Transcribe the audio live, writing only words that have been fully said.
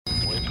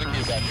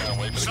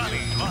Sunny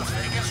Las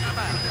Vegas,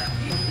 Nevada.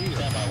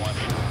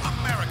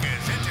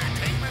 America's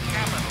entertainment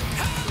capital.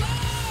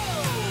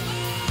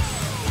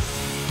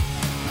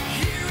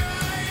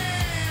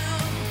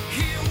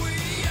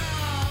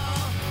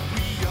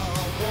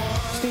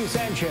 Steve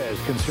Sanchez,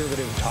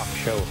 conservative talk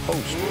show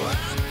host.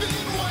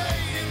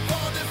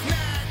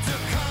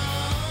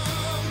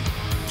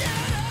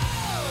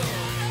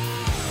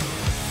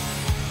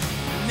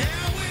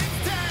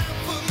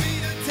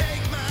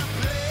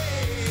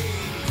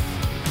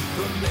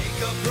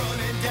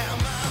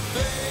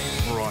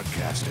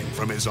 Broadcasting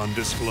from his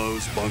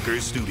undisclosed bunker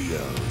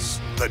studios,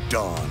 the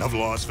dawn of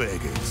Las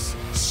Vegas,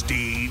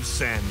 Steve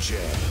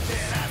Sanchez.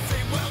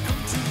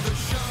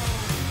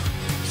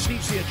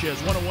 Steve Sanchez,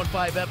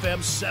 101.5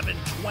 FM,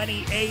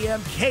 720 AM,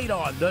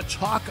 KDON, the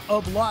talk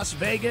of Las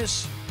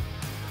Vegas.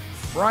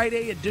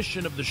 Friday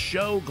edition of the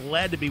show.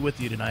 Glad to be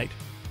with you tonight.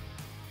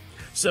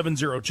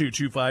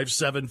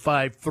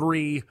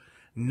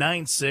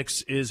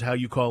 702-257-5396 is how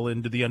you call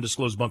into the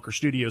undisclosed bunker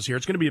studios here.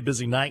 It's going to be a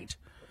busy night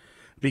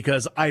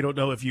because I don't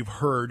know if you've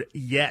heard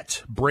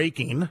yet.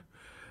 Breaking,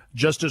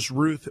 Justice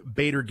Ruth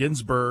Bader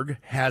Ginsburg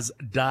has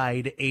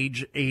died,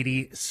 age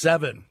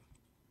 87.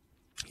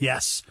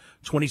 Yes,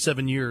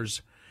 27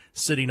 years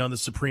sitting on the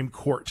Supreme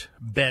Court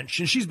bench.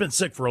 And she's been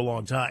sick for a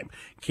long time.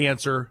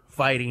 Cancer,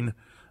 fighting,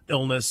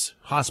 illness,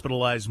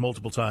 hospitalized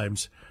multiple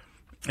times.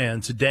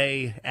 And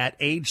today, at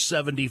age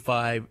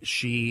 75,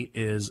 she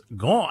is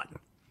gone.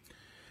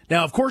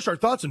 Now, of course, our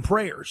thoughts and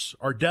prayers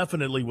are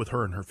definitely with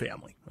her and her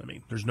family. I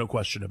mean, there's no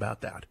question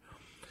about that.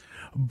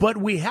 But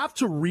we have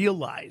to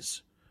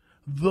realize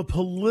the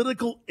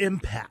political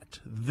impact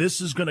this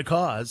is going to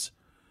cause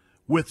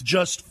with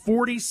just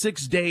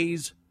 46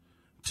 days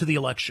to the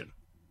election.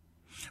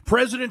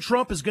 President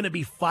Trump is going to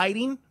be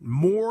fighting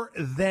more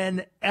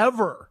than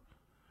ever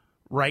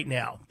right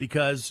now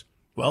because,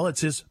 well,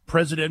 it's his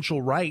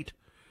presidential right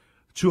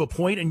to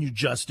appoint a new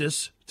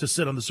justice to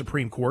sit on the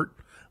Supreme Court.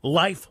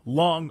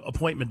 Lifelong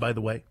appointment, by the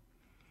way.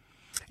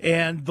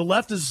 And the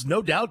left is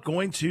no doubt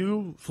going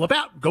to flip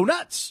out, go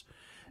nuts,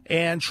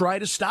 and try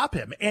to stop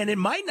him. And it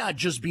might not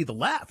just be the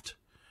left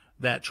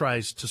that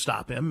tries to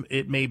stop him.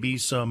 It may be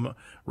some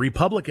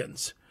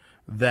Republicans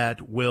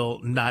that will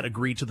not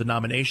agree to the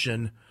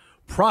nomination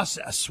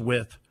process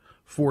with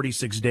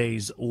 46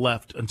 days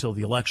left until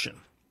the election.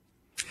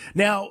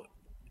 Now,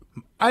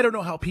 I don't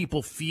know how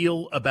people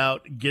feel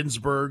about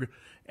Ginsburg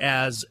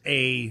as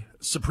a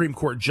Supreme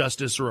Court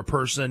justice or a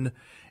person.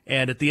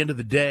 And at the end of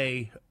the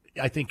day,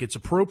 I think it's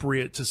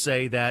appropriate to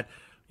say that,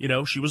 you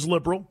know, she was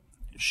liberal.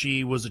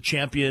 She was a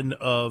champion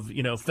of,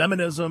 you know,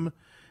 feminism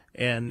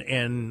and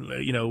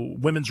you know,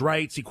 women's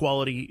rights,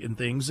 equality and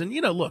things. And,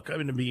 you know, look,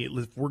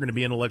 if we're going to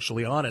be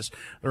intellectually honest,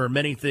 there are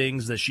many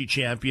things that she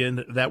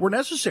championed that were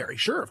necessary.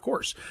 Sure, of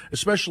course,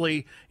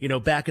 especially, you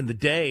know, back in the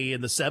day in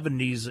the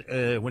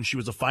 70s when she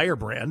was a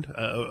firebrand,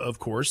 of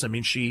course. I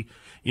mean, she,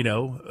 you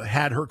know,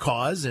 had her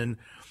cause and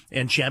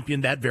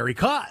championed that very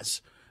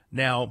cause.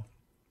 Now,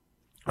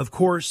 of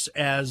course,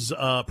 as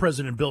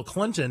President Bill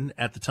Clinton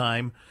at the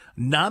time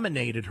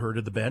nominated her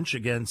to the bench,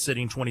 again,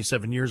 sitting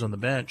 27 years on the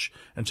bench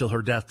until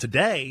her death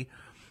today,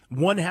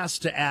 one has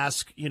to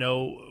ask, you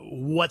know,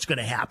 what's going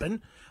to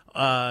happen.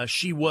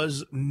 She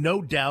was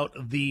no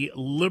doubt the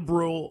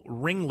liberal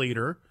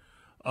ringleader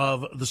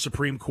of the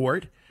Supreme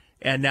Court.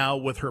 And now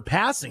with her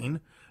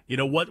passing, you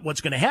know,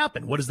 what's going to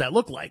happen? What does that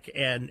look like?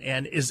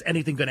 And is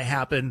anything going to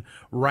happen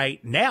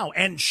right now?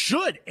 And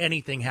should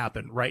anything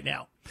happen right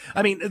now?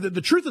 I mean,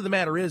 the truth of the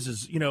matter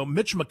is, you know,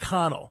 Mitch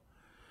McConnell,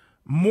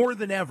 more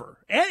than ever,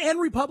 and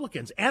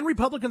Republicans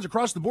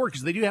across the board,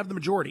 because they do have the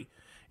majority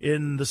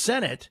in the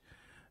Senate,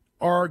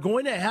 are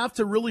going to have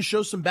to really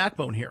show some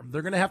backbone here.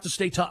 They're going to have to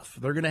stay tough.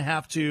 They're going to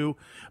have to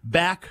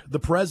back the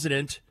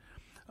president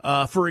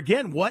for,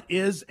 again, what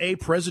is a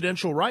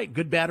presidential right,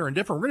 good, bad, or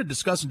indifferent. We're going to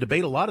discuss and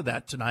debate a lot of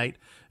that tonight,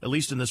 at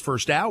least in this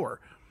first hour,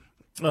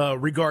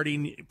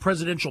 regarding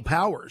presidential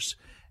powers.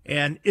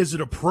 And is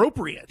it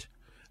appropriate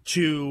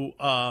to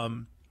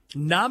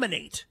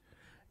nominate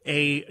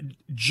a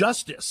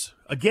justice,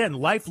 again,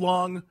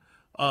 lifelong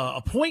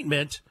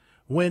appointment,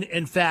 when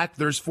in fact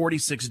there's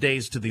 46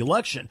 days to the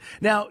election?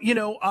 Now, you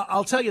know,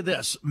 I'll tell you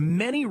this,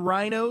 many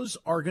rhinos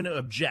are going to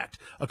object.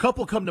 A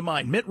couple come to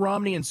mind, Mitt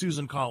Romney and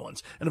Susan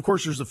Collins. And of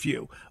course there's a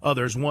few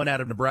others, one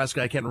out of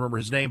Nebraska, I can't remember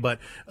his name, but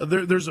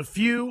there's a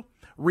few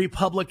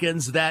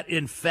Republicans that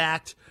in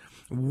fact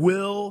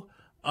will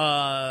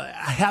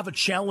have a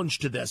challenge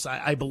to this,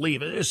 I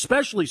believe,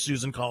 especially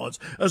Susan Collins,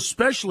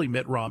 especially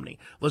Mitt Romney.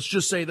 Let's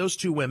just say those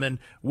two women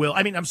will,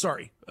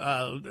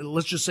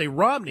 let's just say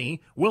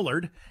Romney,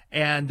 Willard,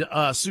 and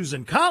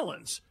Susan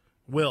Collins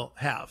will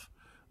have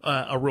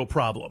a real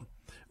problem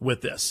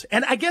with this.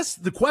 And I guess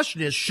the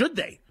question is, should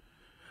they?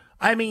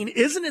 I mean,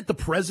 isn't it the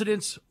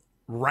president's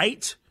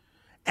right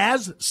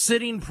as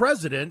sitting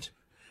president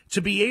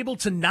to be able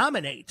to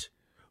nominate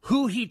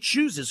who he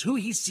chooses, who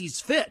he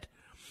sees fit?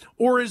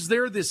 Or is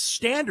there this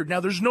standard?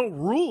 Now, there's no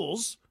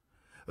rules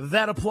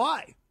that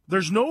apply.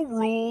 There's no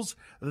rules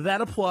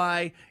that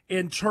apply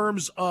in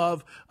terms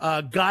of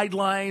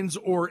guidelines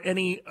or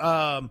any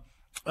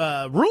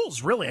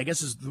rules, really, I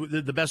guess is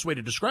the best way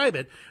to describe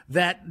it,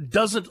 that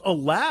doesn't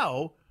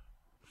allow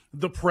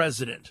the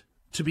president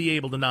to be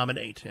able to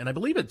nominate. And I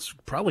believe it's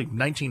probably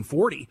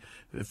 1940,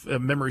 if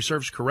memory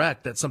serves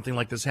correct, that something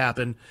like this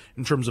happened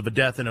in terms of a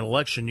death in an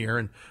election year.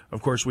 And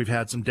of course, we've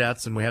had some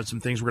deaths and we have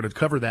some things we're going to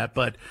cover that.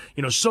 But,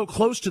 so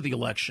close to the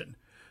election,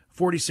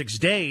 46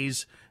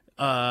 days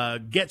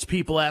gets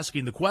people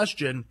asking the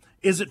question,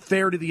 is it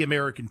fair to the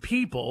American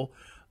people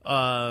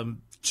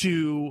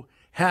to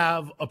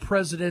have a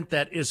president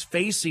that is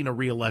facing a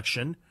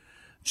reelection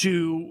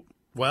to,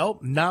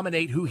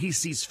 nominate who he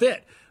sees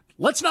fit?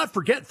 Let's not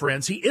forget,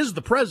 friends, he is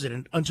the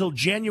president until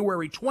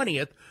January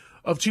 20th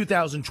of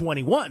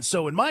 2021.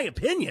 So in my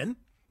opinion,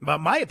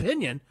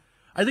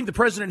 I think the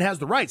president has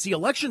the right. See,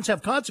 elections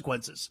have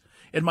consequences,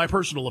 in my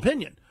personal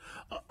opinion.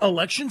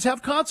 Elections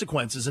have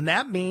consequences, and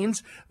that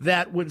means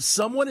that when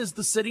someone is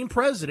the sitting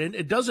president,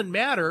 it doesn't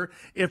matter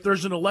if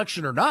there's an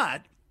election or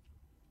not,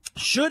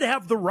 should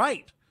have the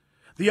right,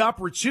 the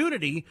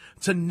opportunity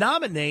to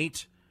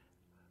nominate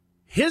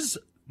his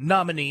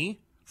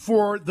nominee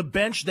for the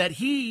bench that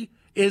he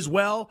is,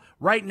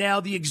 right now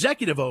the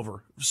executive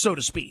over, so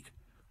to speak.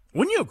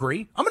 Wouldn't you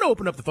agree? I'm going to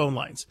open up the phone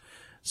lines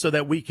so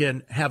that we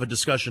can have a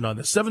discussion on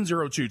this.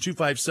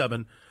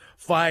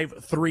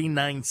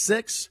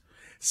 702-257-5396.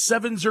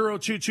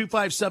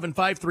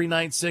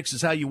 702-257-5396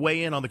 is how you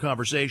weigh in on the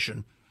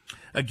conversation.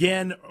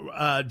 Again,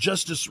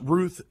 Justice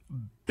Ruth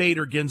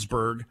Bader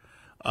Ginsburg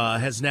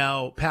has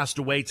now passed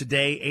away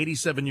today,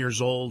 87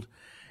 years old.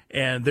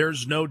 And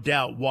there's no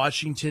doubt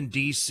Washington,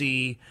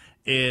 D.C.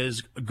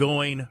 is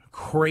going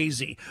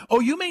crazy. Oh,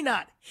 you may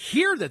not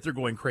hear that they're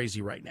going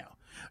crazy right now.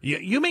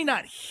 You may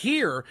not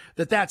hear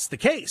that that's the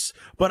case,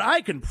 but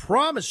I can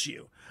promise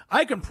you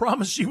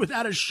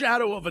without a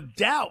shadow of a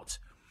doubt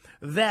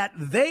that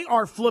they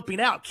are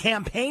flipping out.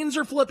 Campaigns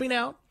are flipping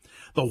out.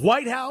 The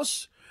White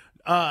House,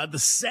 the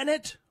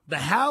Senate, the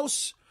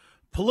House,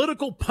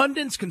 political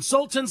pundits,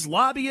 consultants,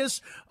 lobbyists,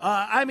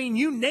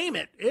 you name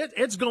it,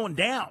 it's going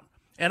down.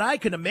 And I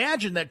can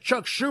imagine that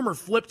Chuck Schumer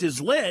flipped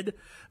his lid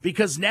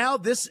because now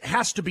this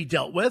has to be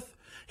dealt with.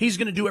 He's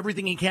going to do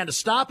everything he can to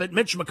stop it.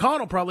 Mitch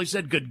McConnell probably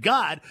said, good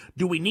God,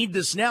 do we need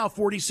this now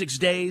 46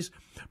 days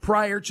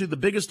prior to the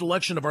biggest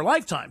election of our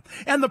lifetime?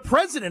 And the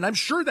president, I'm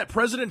sure that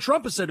President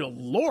Trump has said, oh,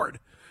 Lord,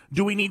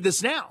 do we need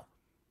this now?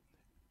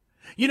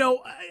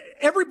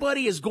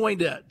 Everybody is going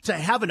to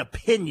have an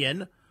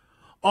opinion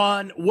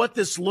on what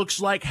this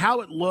looks like, how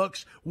it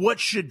looks,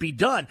 what should be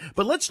done.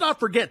 But let's not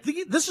forget,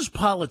 this is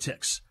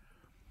politics.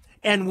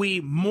 And we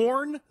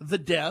mourn the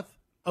death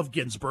of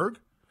Ginsburg.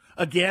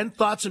 Again,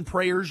 thoughts and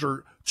prayers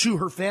are to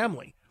her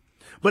family.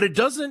 But it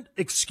doesn't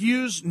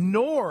excuse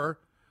nor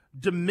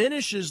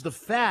diminishes the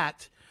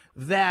fact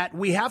that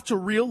we have to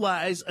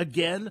realize,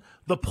 again,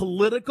 the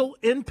political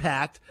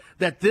impact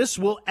that this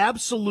will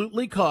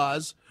absolutely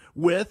cause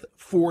with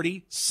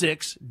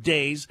 46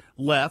 days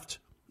left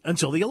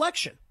until the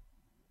election.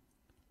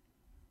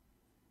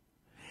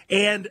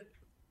 And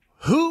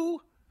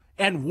who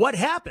and what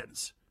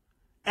happens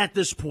at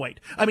this point?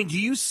 Do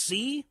you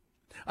see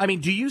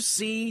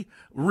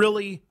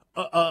really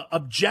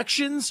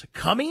objections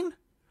coming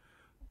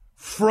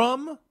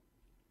from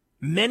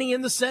many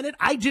in the Senate?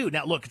 I do.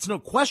 Now, look, it's no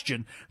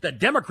question that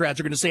Democrats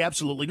are going to say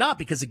absolutely not,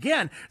 because,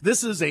 again,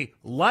 this is a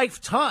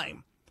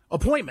lifetime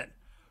appointment.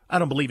 I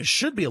don't believe it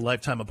should be a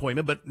lifetime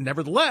appointment, but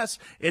nevertheless,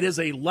 it is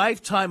a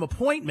lifetime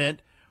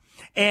appointment.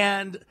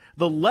 And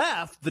the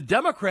left, the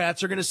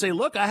Democrats, are going to say,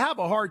 look, I have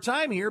a hard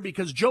time here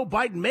because Joe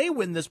Biden may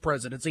win this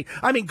presidency.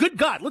 Good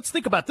God, let's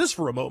think about this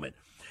for a moment.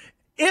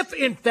 If,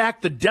 in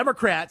fact, the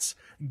Democrats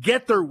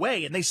get their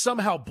way and they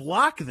somehow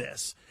block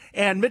this,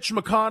 and Mitch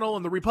McConnell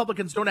and the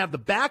Republicans don't have the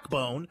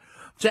backbone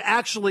to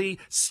actually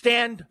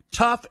stand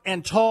tough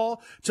and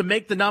tall to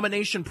make the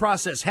nomination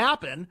process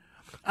happen,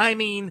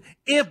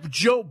 if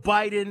Joe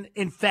Biden,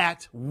 in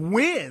fact,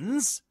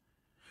 wins,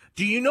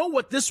 do you know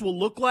what this will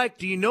look like?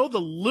 Do you know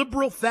the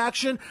liberal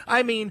faction?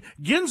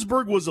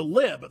 Ginsburg was a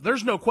lib.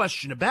 There's no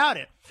question about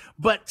it.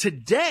 But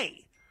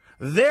today,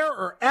 there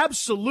are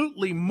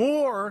absolutely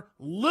more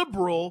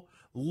liberal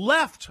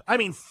left.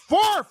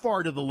 Far,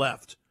 far to the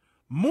left,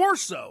 more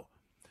so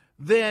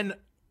than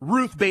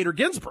Ruth Bader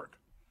Ginsburg.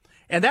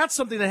 And that's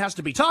something that has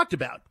to be talked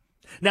about.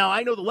 Now,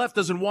 I know the left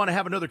doesn't want to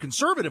have another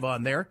conservative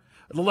on there.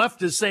 The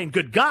left is saying,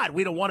 good God,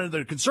 we don't want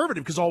another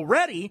conservative, because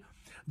already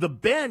the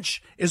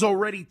bench is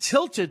already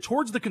tilted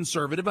towards the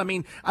conservative.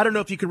 I don't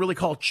know if you can really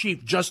call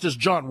Chief Justice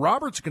John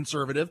Roberts a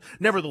conservative.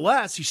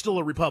 Nevertheless, he's still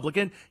a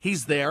Republican.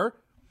 He's there.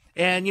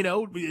 And,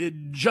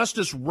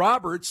 Justice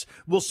Roberts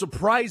will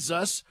surprise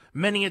us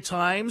many a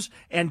times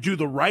and do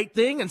the right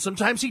thing, and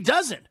sometimes he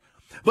doesn't.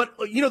 But,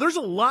 there's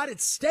a lot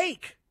at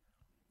stake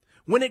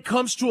when it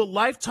comes to a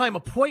lifetime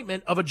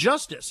appointment of a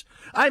justice.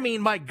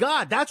 My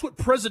God, that's what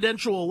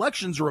presidential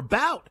elections are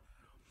about,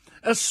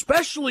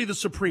 especially the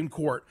Supreme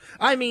Court.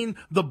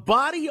 The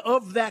body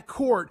of that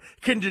court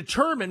can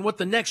determine what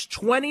the next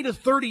 20 to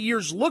 30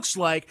 years looks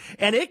like,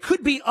 and it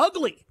could be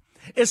ugly,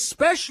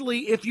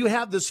 especially if you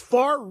have this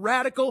far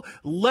radical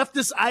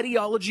leftist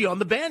ideology on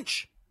the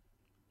bench.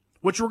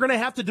 which we're going to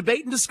have to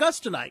debate and discuss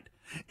tonight.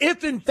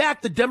 If, in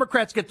fact, the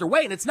Democrats get their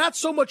way, and it's not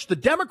so much the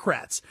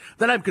Democrats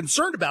that I'm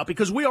concerned about,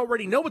 because we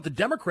already know what the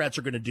Democrats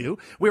are going to do.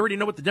 We already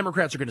know what the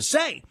Democrats are going to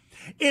say.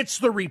 It's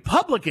the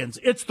Republicans.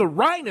 It's the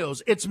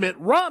rhinos. It's Mitt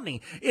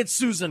Romney. It's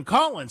Susan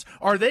Collins.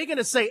 Are they going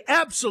to say,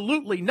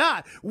 absolutely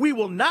not? We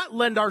will not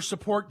lend our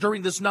support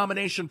during this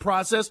nomination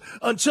process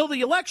until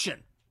the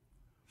election.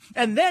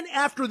 And then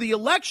after the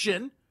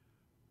election,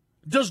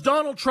 does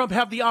Donald Trump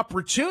have the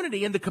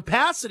opportunity and the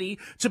capacity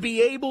to be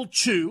able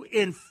to,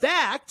 in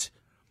fact,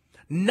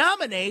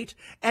 nominate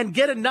and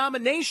get a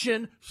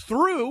nomination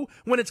through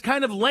when it's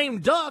kind of lame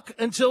duck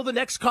until the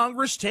next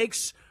Congress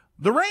takes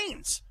the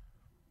reins?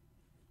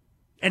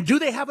 And do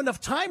they have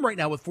enough time right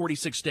now with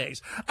 46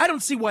 days? I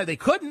don't see why they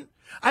couldn't.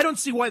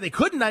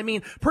 I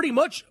mean, pretty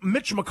much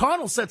Mitch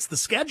McConnell sets the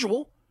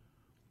schedule.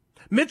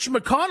 Mitch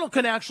McConnell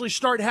can actually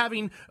start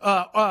having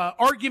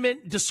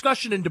argument,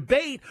 discussion, and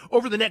debate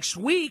over the next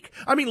week.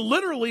 I mean,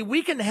 literally,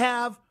 we can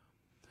have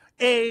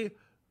a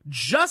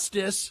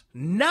justice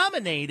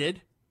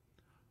nominated,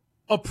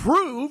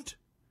 approved,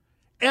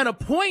 and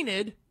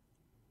appointed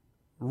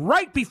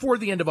right before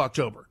the end of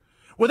October.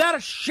 Without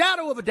a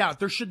shadow of a doubt,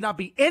 there should not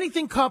be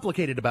anything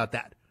complicated about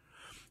that.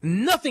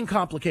 Nothing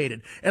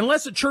complicated,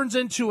 unless it turns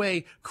into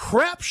a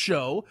crap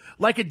show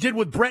like it did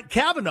with Brett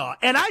Kavanaugh.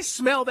 And I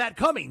smell that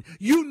coming.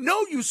 You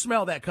know you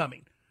smell that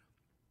coming.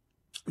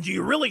 Do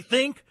you really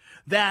think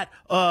that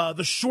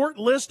the short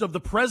list of the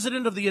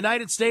President of the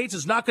United States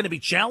is not going to be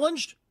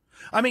challenged?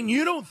 I mean,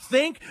 you don't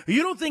think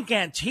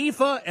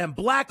Antifa and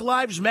Black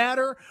Lives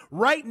Matter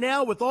right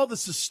now, with all the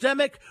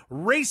systemic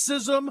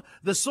racism,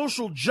 the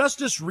social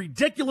justice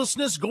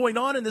ridiculousness going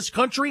on in this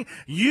country,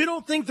 you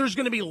don't think there's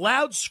going to be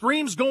loud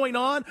screams going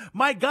on?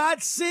 My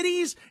God,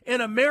 cities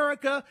in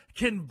America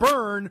can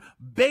burn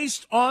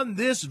based on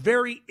this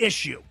very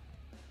issue.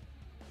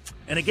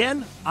 And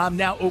again, I'm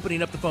now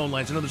opening up the phone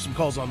lines. I know there's some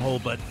calls on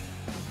hold, but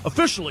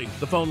officially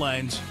the phone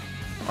lines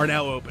are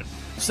now open.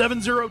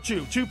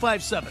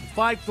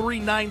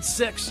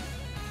 702-257-5396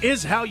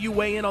 is how you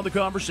weigh in on the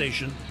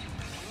conversation.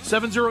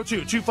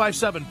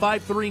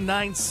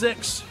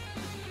 702-257-5396.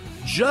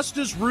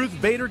 Justice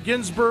Ruth Bader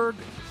Ginsburg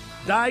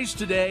dies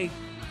today,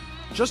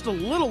 just a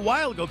little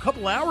while ago, a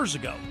couple hours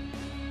ago.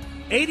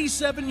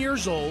 87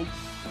 years old.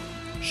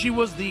 She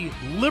was the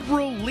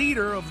liberal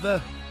leader of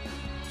the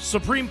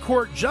Supreme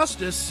Court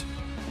justice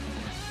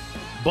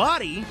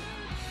body.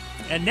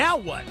 And now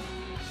what?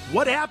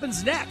 What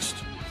happens next?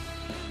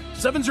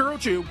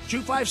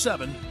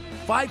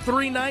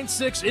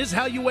 702-257-5396 is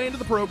how you weigh into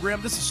the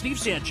program. This is Steve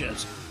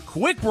Sanchez.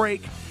 Quick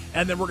break,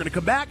 and then we're going to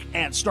come back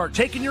and start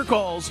taking your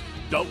calls.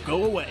 Don't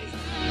go away.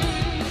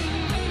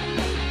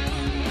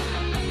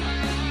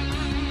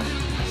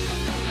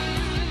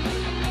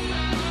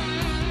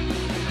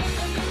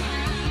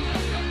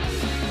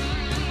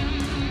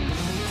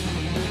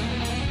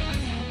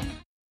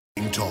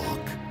 Talk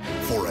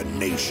for a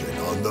nation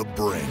on the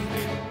brink.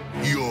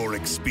 You're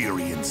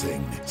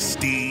experiencing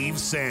Steve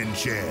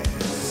Sanchez.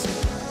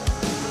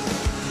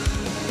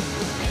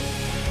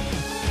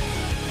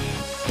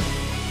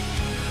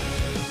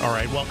 All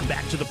right, welcome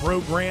back to the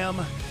program.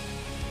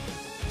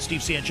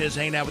 Steve Sanchez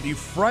hanging out with you.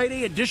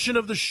 Friday edition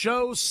of the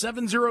show.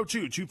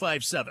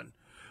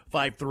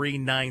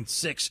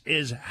 702-257-5396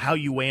 is how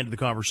you weigh into the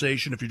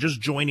conversation. If you're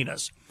just joining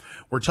us,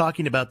 we're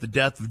talking about the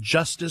death of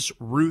Justice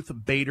Ruth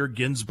Bader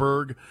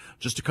Ginsburg.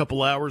 Just a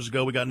couple hours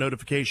ago, we got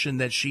notification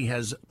that she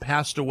has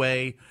passed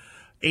away,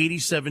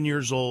 87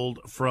 years old,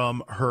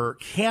 from her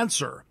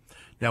cancer.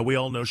 Now, we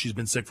all know she's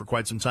been sick for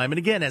quite some time. And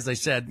again, as I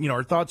said,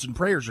 our thoughts and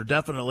prayers are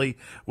definitely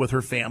with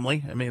her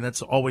family. I mean,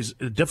 that's always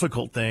a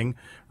difficult thing,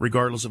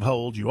 regardless of how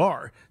old you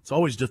are. It's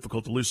always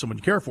difficult to lose someone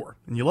you care for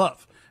and you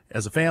love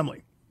as a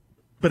family.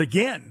 But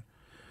again,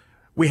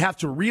 we have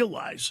to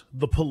realize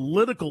the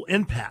political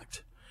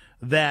impact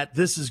that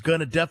this is going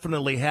to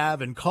definitely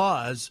have and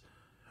cause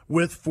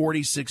with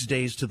 46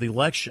 days to the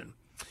election.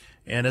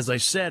 And as I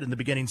said in the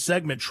beginning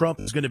segment, Trump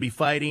is going to be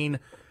fighting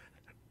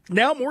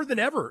now more than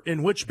ever,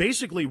 in which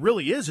basically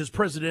really is his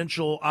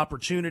presidential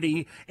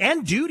opportunity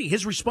and duty,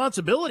 his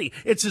responsibility.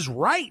 It's his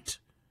right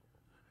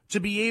to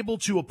be able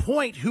to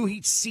appoint who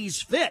he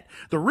sees fit.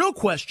 The real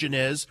question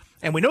is,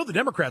 and we know the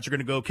Democrats are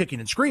going to go kicking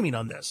and screaming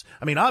on this.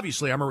 I mean,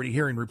 obviously, I'm already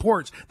hearing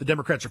reports the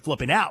Democrats are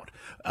flipping out.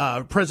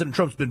 President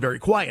Trump's been very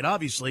quiet,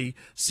 obviously,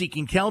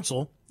 seeking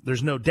counsel.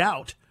 There's no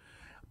doubt.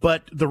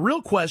 But the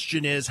real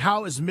question is,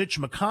 how is Mitch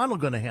McConnell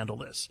going to handle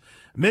this?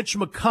 Mitch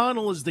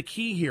McConnell is the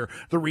key here.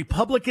 The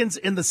Republicans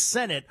in the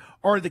Senate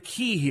are the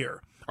key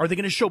here. Are they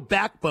going to show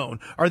backbone?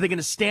 Are they going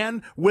to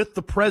stand with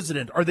the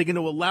president? Are they going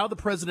to allow the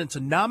president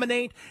to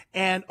nominate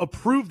and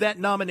approve that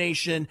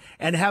nomination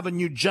and have a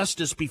new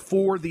justice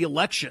before the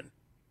election?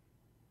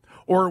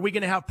 Or are we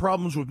going to have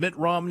problems with Mitt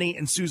Romney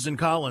and Susan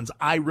Collins?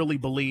 I really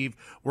believe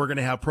we're going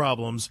to have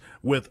problems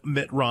with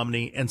Mitt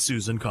Romney and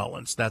Susan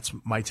Collins. That's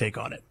my take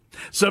on it.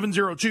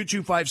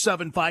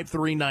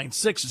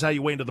 702-257-5396 is how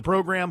you weigh into the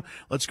program.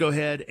 Let's go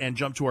ahead and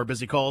jump to our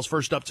busy calls.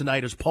 First up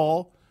tonight is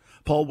Paul.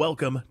 Paul,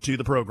 welcome to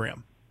the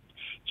program.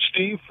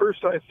 Steve,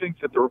 first, I think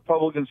that the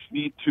Republicans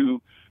need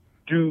to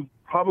do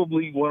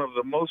probably one of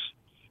the most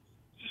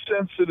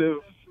sensitive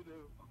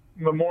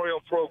memorial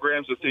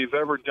programs that they've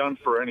ever done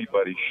for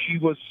anybody. She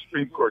was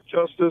Supreme Court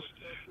Justice.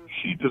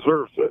 She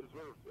deserves it.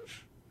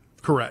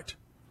 Correct.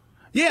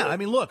 Yeah, I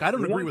mean, look, I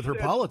don't agree with her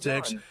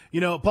politics.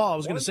 You know, Paul, I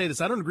was going to say this.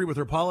 I don't agree with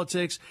her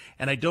politics,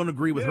 and I don't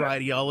agree with her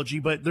ideology,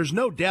 but there's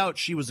no doubt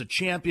she was a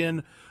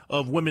champion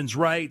of women's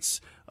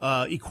rights,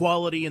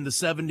 equality in the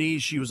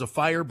 70s. She was a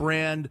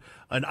firebrand,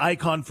 an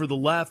icon for the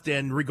left,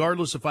 and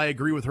regardless if I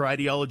agree with her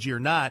ideology or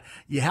not,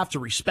 you have to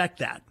respect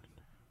that.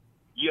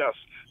 Yes,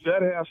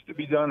 that has to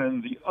be done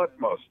in the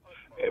utmost.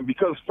 And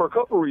because for a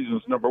couple of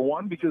reasons. Number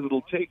one, because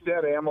it'll take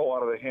that ammo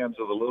out of the hands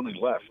of the loony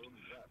left.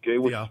 Okay,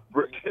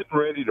 we're getting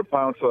ready to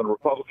pounce on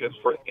Republicans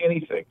for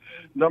anything.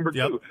 Number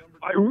two,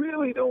 I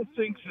really don't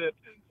think that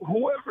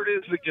whoever it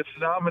is that gets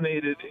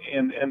nominated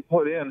and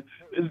put in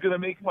is going to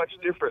make much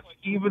difference,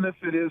 even if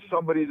it is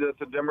somebody that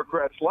the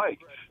Democrats like.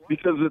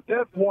 Because at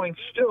that point,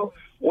 still,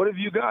 what have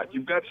you got?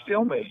 You've got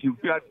stalemate.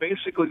 You've got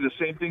basically the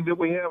same thing that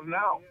we have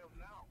now.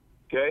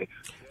 Okay?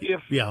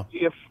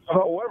 If,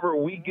 however,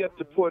 we get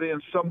to put in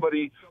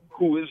somebody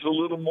who is a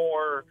little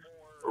more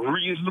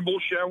reasonable,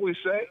 shall we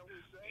say,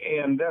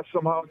 and that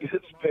somehow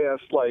gets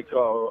past like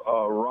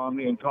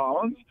Romney and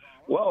Collins,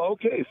 well,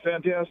 okay,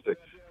 fantastic.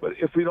 But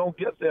if we don't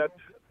get that,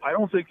 I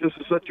don't think this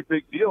is such a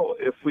big deal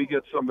if we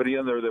get somebody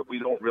in there that we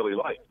don't really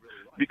like,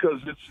 because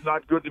it's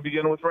not good to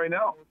begin with right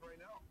now.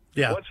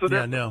 Yeah,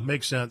 no,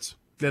 makes sense.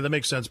 Yeah, that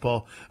makes sense,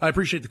 Paul. I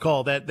appreciate the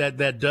call. That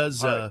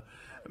does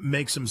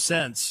make some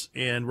sense,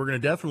 and we're going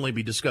to definitely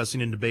be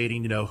discussing and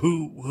debating, you know,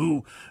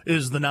 who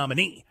is the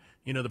nominee.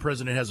 You know, the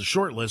president has a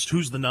short list.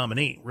 Who's the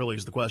nominee, really,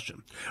 is the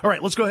question. All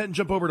right, let's go ahead and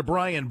jump over to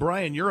Brian.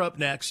 Brian, you're up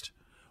next.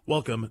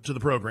 Welcome to the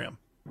program.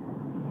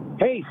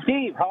 Hey,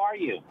 Steve, how are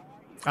you?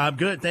 I'm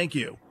good, thank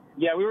you.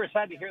 Yeah, we were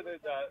sad to hear that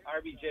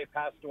RBJ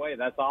passed away.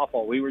 That's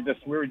awful. We were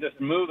just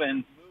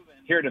moving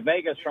here to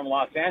Vegas from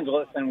Los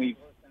Angeles, and we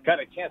got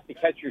a chance to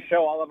catch your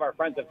show. All of our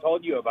friends have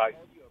told us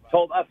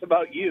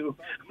about you.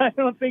 I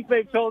don't think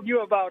they've told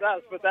you about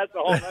us, but that's a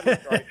whole other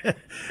story.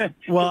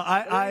 Well,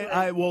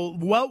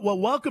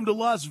 welcome to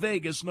Las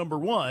Vegas, number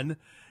one,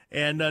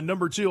 and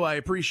number two, I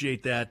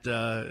appreciate that.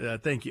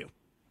 Thank you.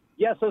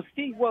 Yeah. So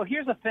Steve, well,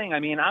 here's the thing. I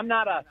mean,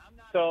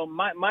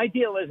 my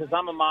deal is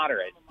I'm a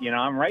moderate. You know,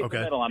 I'm right in the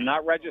middle. I'm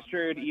not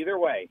registered either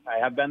way. I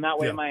have been that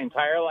way my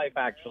entire life,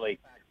 actually.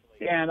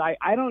 And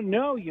I don't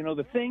know. You know,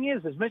 the thing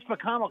is Mitch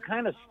McConnell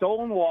kind of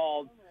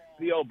stonewalled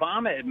the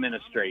Obama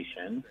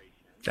administration.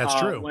 That's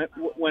true.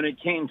 When it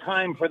came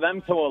time for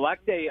them to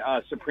elect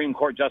a Supreme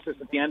Court justice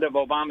at the end of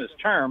Obama's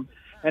term.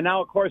 And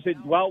now, of course, we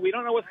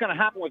don't know what's going to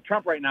happen with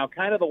Trump right now.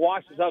 Kind of the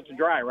wash is out to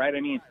dry, right?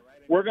 I mean,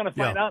 we're going to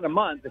find out in a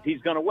month if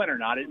he's going to win or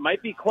not. It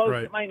might be close.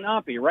 Right. It might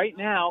not be. Right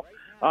now,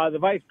 the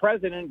vice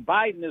president,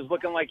 Biden, is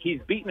looking like he's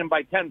beaten him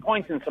by 10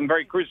 points in some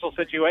very crucial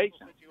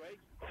situations.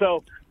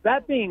 So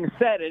that being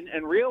said,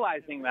 and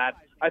realizing that,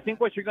 I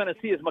think what you're going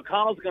to see is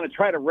McConnell's going to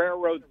try to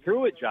railroad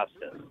through a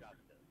justice.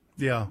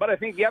 Yeah. But I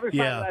think the other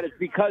side of that is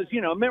because,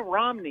 you know, Mitt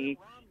Romney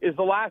is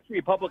the last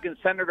Republican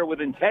senator with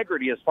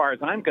integrity as far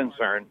as I'm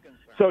concerned.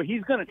 So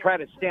he's going to try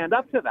to stand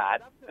up to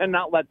that and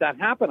not let that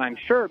happen, I'm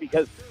sure,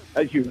 because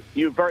as you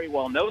very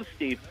well know,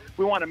 Steve,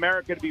 we want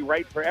America to be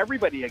right for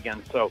everybody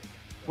again. So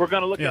we're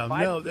going to look at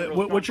Biden.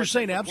 No, what you're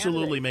saying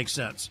absolutely makes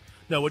sense.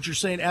 No, what you're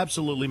saying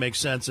absolutely makes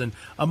sense. And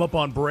I'm up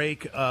on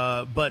break.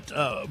 But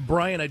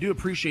Brian, I do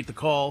appreciate the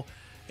call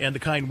and the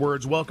kind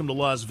words. Welcome to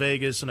Las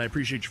Vegas. And I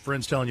appreciate your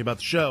friends telling you about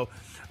the show.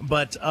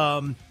 But,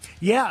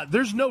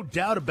 there's no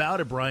doubt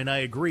about it, Brian. I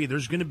agree.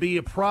 There's going to be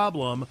a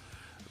problem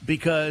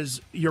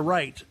because you're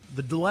right.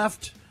 The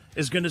left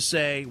is going to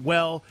say,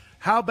 well,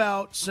 how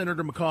about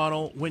Senator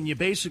McConnell when you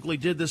basically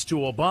did this to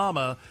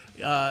Obama,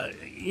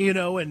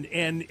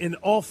 and in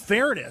all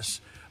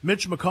fairness,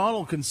 Mitch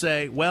McConnell can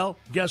say, well,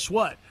 guess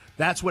what?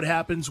 That's what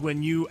happens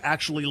when you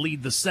actually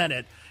lead the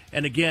Senate.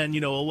 And again,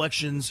 you know,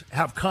 elections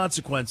have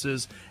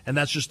consequences, and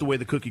that's just the way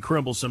the cookie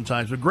crumbles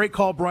sometimes. But great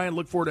call, Brian.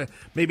 Look forward to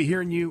maybe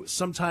hearing you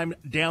sometime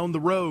down the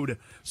road.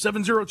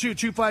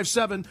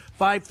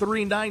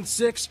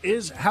 702-257-5396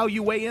 is how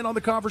you weigh in on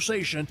the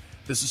conversation.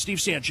 This is Steve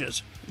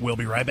Sanchez. We'll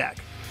be right back.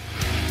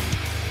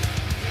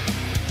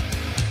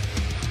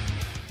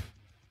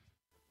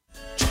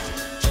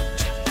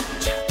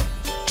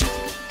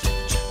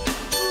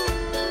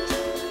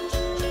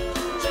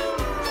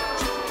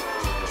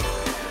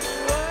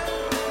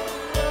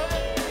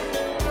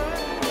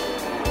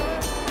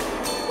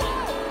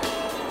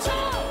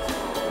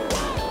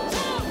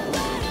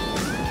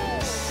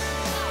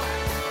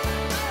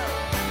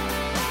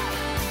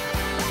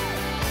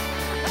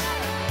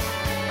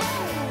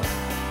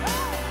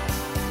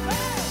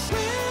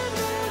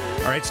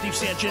 All right, Steve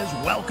Sanchez,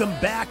 welcome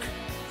back.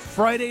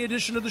 Friday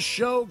edition of the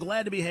show.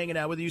 Glad to be hanging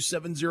out with you.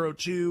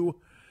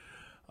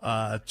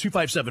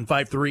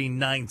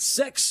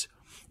 702-257-5396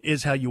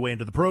 is how you weigh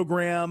into the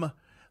program.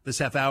 This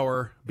half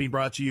hour being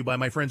brought to you by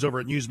my friends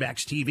over at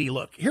Newsmax TV.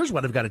 Look, here's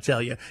what I've got to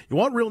tell you. You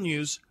want real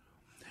news?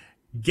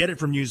 get it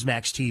from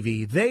Newsmax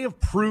TV. They have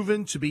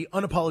proven to be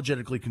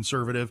unapologetically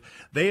conservative.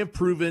 They have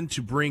proven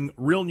to bring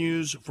real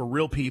news for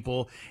real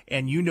people.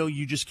 And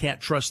you just can't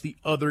trust the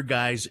other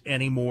guys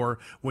anymore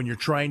when you're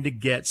trying to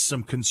get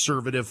some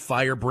conservative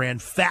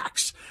firebrand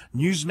facts.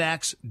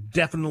 Newsmax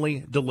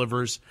definitely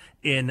delivers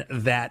in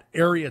that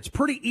area. It's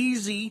pretty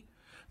easy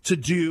to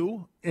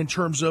do in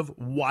terms of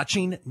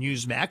watching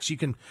Newsmax. You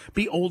can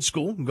be old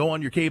school and go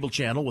on your cable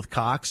channel with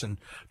Cox and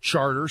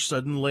Charter,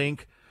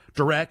 Suddenlink,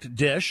 Direct,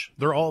 Dish.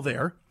 They're all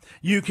there.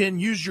 You can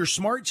use your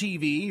smart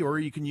TV, or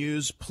you can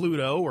use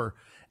Pluto or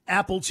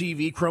Apple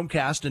TV,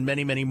 Chromecast, and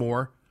many, many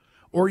more.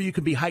 Or you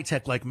can be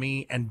high-tech like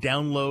me and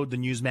download the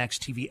Newsmax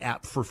TV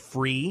app for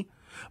free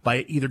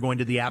by either going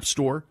to the App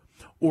Store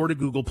or to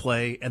Google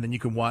Play, and then you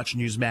can watch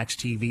Newsmax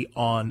TV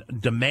on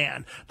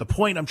demand. The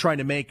point I'm trying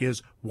to make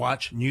is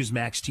watch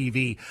Newsmax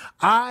TV.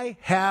 I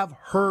have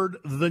heard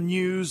the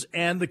news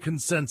and the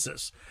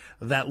consensus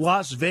that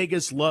Las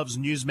Vegas loves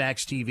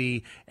Newsmax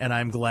TV, and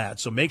I'm glad.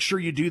 So make sure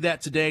you do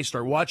that today.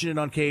 Start watching it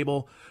on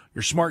cable,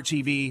 your smart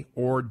TV,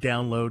 or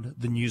download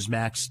the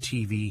Newsmax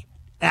TV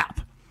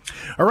app.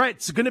 All right,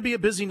 it's going to be a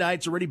busy night.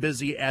 It's already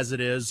busy as it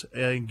is.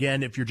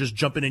 Again, if you're just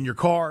jumping in your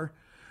car,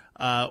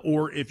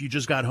 or if you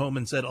just got home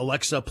and said,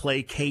 Alexa,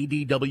 play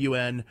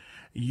KDWN,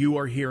 you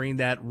are hearing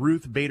that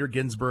Ruth Bader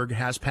Ginsburg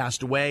has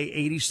passed away,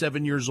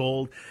 87 years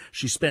old.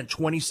 She spent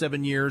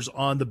 27 years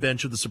on the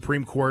bench of the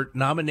Supreme Court,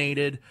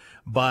 nominated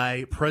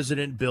by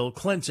President Bill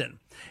Clinton.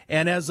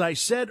 And as I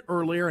said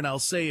earlier, and I'll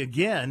say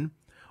again,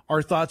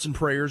 our thoughts and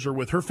prayers are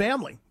with her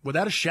family,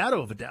 without a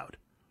shadow of a doubt.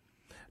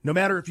 No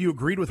matter if you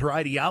agreed with her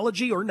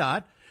ideology or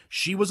not,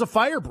 she was a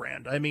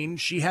firebrand. I mean,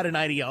 she had an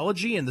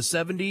ideology in the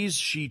 70s.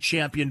 She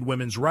championed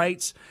women's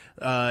rights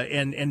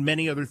and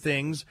many other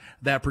things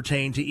that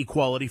pertain to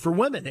equality for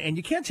women. And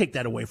you can't take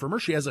that away from her.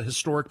 She has a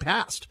historic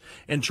past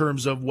in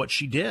terms of what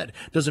she did.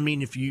 Doesn't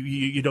mean if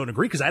you don't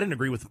agree, because I didn't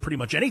agree with pretty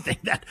much anything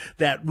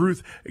that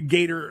Ruth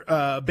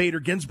Bader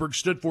Ginsburg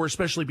stood for,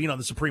 especially being on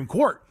the Supreme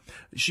Court.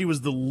 She was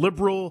the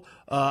liberal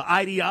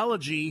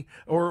ideology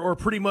or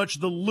pretty much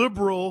the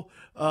liberal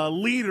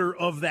leader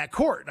of that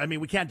court. I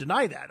mean, we can't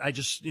deny that. I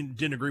just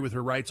didn't agree with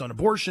her rights on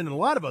abortion and a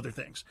lot of other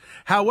things.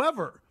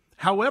 However,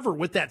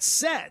 with that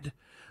said,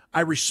 I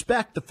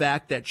respect the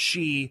fact that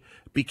she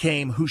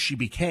became who she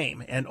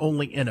became, and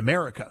only in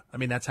America. I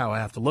mean, that's how I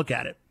have to look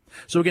at it.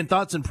 So again,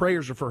 thoughts and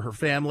prayers are for her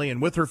family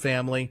and with her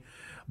family.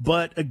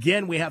 But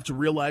again, we have to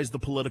realize the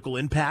political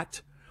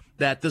impact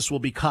that this will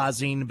be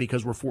causing,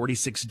 because we're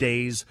 46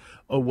 days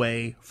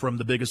away from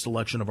the biggest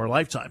election of our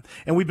lifetime.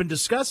 And we've been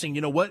discussing,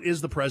 what is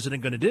the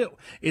president going to do?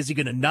 Is he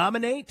going to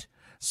nominate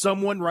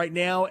someone right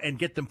now and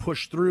get them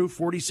pushed through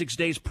 46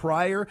 days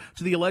prior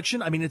to the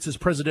election? I mean, it's his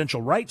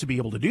presidential right to be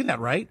able to do that,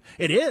 right?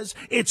 It is.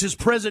 It's his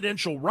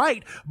presidential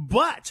right.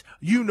 But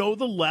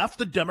the left,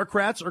 the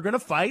Democrats are going to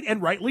fight,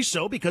 and rightly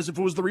so, because if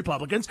it was the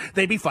Republicans,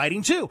 they'd be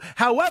fighting too.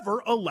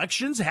 However,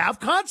 elections have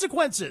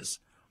consequences.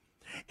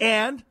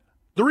 And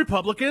the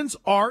Republicans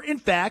are, in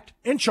fact,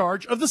 in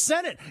charge of the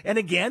Senate. And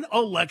again,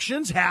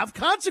 elections have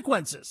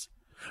consequences.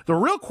 The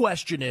real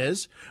question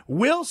is,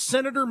 will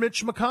Senator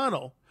Mitch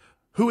McConnell,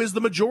 who is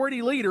the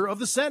majority leader of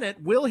the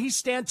Senate, will he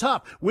stand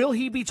tough? Will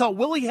he be tall?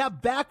 Will he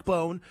have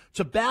backbone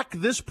to back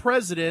this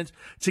president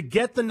to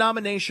get the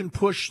nomination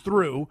pushed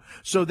through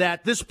so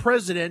that this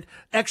president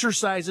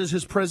exercises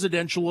his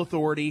presidential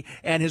authority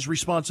and his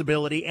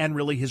responsibility and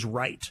really his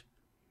right?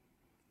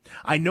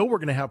 I know we're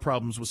going to have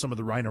problems with some of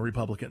the Rhino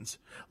Republicans,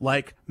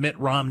 like Mitt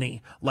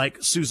Romney, like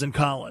Susan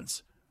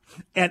Collins,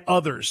 and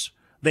others.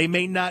 They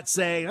may not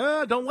say,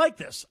 I don't like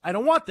this. I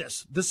don't want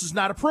this. This is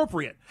not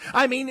appropriate.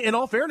 I mean, in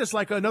all fairness,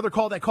 like another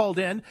call that called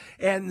in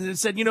and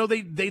said,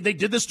 they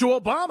did this to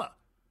Obama.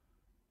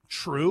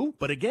 True,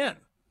 but again,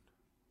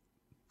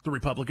 the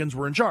Republicans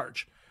were in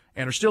charge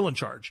and are still in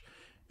charge.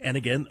 And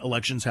again,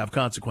 elections have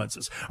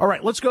consequences. All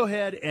right, let's go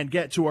ahead and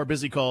get to our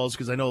busy calls,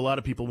 because I know a lot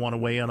of people want to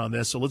weigh in on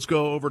this. So let's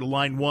go over to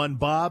line one.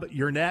 Bob,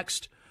 you're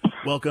next.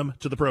 Welcome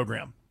to the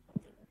program.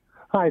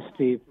 Hi,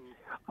 Steve.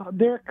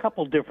 There are a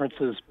couple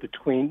differences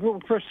between, well,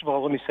 first of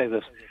all, let me say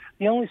this.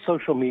 The only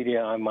social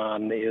media I'm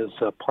on is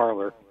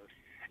Parler.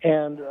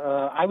 And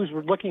I was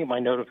looking at my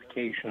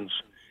notifications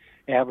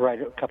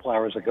right a couple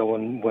hours ago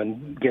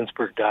when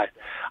Ginsburg died.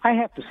 I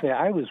have to say,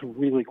 I was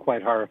really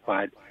quite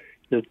horrified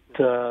that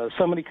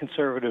so many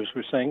conservatives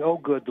were saying, oh,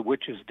 good, the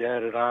witch is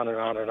dead, and on and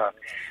on and on.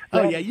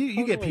 Oh, yeah,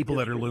 you get people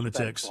that are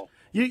lunatics.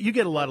 You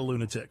get a lot of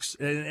lunatics,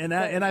 and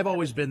I've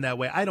always been that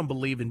way. I don't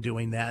believe in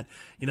doing that.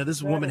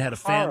 This woman had a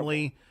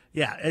family.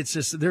 Yeah, it's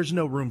just, there's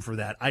no room for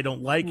that. I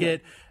don't like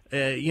it,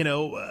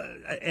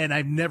 and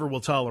I never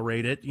will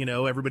tolerate it.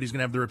 Everybody's going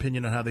to have their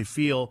opinion on how they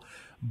feel.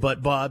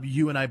 But, Bob,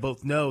 you and I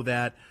both know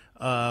that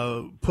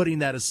putting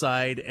that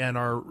aside and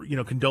our,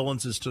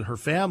 condolences to her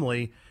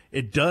family,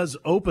 it does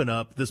open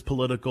up this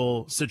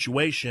political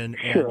situation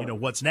and, sure.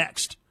 What's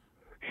next.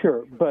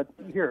 Sure, but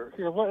here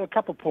a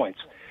couple points.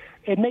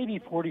 It may be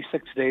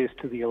 46 days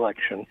to the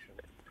election,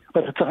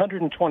 but it's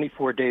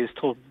 124 days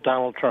till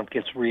Donald Trump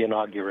gets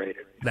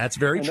reinaugurated. That's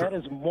very true. And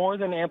that is more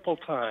than ample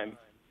time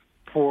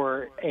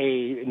for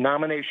a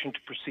nomination to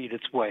proceed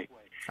its way.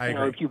 I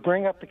agree. If you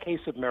bring up the case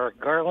of Merrick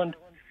Garland,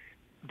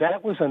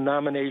 that was a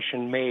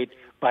nomination made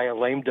by a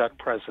lame duck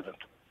president.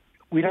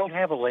 We don't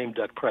have a lame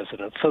duck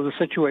president, so the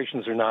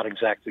situations are not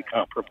exactly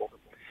comparable.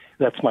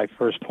 That's my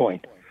first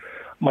point.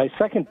 My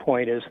second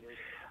point is,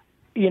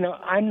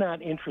 I'm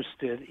not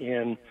interested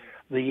in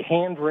the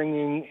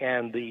hand-wringing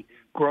and the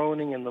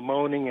groaning and the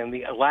moaning and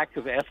the lack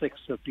of ethics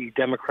that the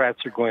Democrats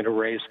are going to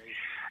raise.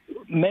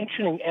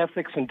 Mentioning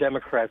ethics and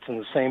Democrats in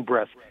the same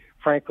breath,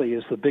 frankly,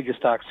 is the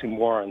biggest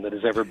oxymoron that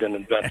has ever been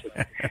invented.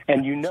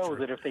 And you know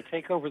that if they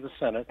take over the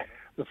Senate,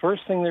 the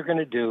first thing they're going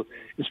to do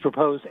is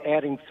propose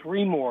adding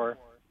 3 more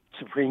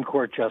Supreme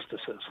Court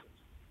justices.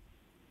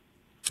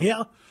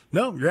 Yeah,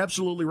 no, you're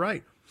absolutely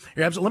right.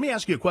 Let me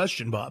ask you a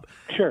question, Bob.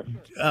 Sure.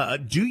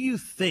 Do you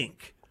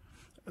think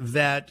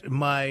that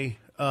my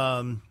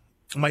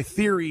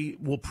theory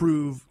will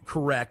prove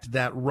correct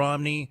that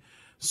Romney,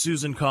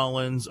 Susan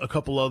Collins, a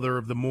couple other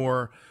of the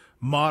more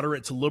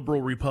moderate to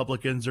liberal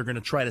Republicans are going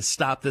to try to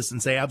stop this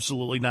and say,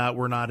 absolutely not,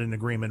 we're not in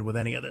agreement with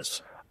any of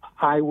this?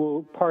 I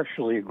will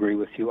partially agree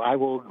with you. I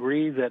will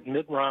agree that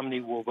Mitt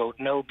Romney will vote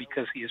no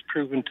because he has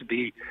proven to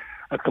be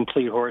a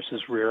complete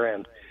horse's rear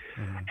end.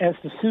 Mm-hmm. As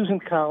to Susan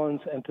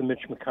Collins and to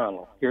Mitch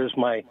McConnell, here's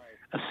my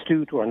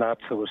astute or not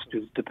so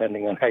astute,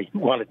 depending on how you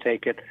want to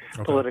take it,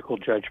 political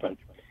judgment.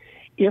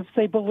 If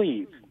they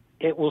believe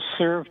it will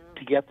serve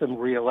to get them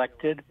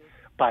reelected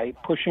by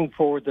pushing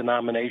forward the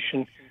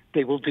nomination,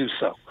 they will do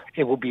so.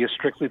 It will be a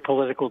strictly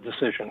political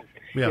decision.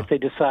 Yeah. If they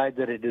decide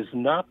that it is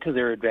not to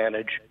their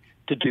advantage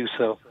to do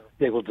so,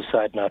 they will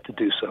decide not to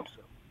do so.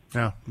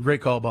 Yeah,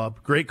 great call,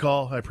 Bob. Great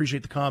call. I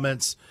appreciate the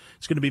comments.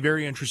 It's going to be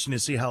very interesting to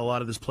see how a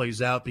lot of this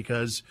plays out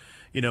because,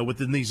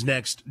 within these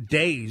next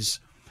days,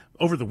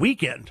 over the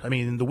weekend,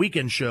 the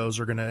weekend shows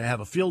are going to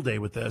have a field day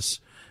with this,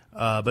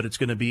 but it's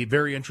going to be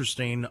very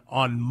interesting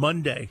on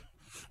Monday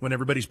when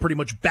everybody's pretty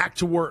much back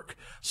to work,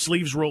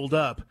 sleeves rolled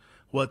up,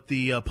 what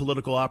the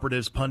political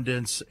operatives,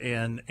 pundits,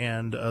 and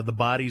the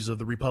bodies of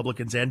the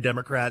Republicans and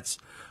Democrats,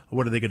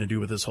 what are they going to do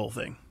with this whole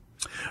thing?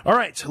 All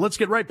right, let's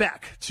get right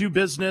back to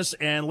business,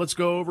 and let's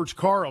go over to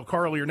Carl.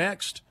 Carl, you're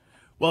next.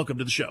 Welcome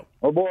to the show.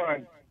 Oh,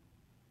 boy.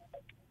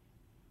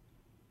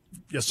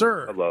 Yes,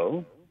 sir.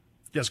 Hello.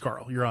 Yes,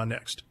 Carl, you're on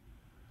next.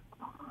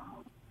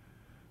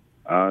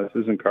 This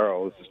isn't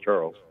Carl. This is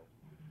Charles.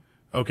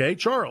 Okay,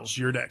 Charles,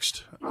 you're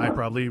next. I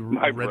probably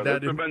read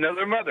that. From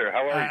another mother.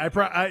 How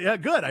are you?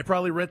 Good. I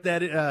probably read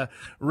that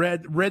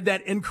read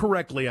that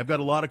incorrectly. I've got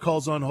a lot of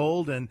calls on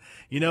hold, and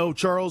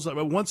Charles,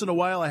 once in a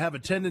while I have a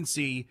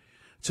tendency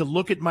to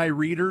look at my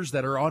readers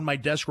that are on my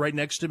desk right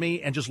next to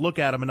me and just look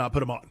at them and not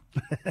put them on.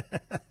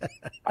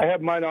 I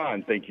have mine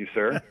on, thank you,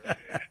 sir.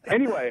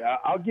 Anyway,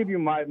 I'll give you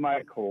my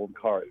cold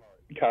card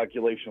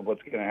calculation of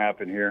what's going to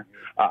happen here.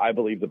 I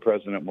believe the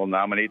president will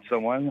nominate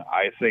someone.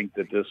 I think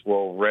that this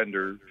will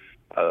render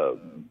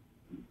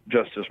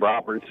Justice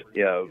Roberts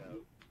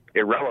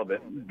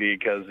irrelevant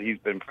because he's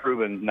been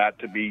proven not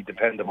to be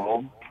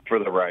dependable for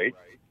the right.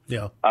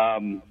 Yeah.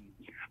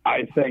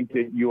 I think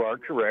that you are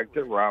correct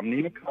that Romney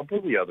and a couple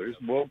of the others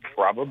will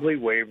probably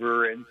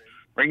waver and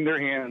wring their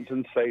hands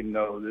and say,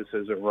 no, this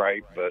isn't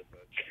right. But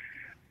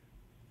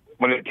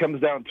when it comes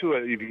down to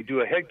it, if you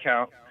do a head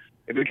count,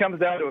 if it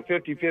comes down to a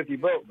 50-50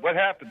 vote, what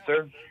happens,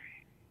 sir?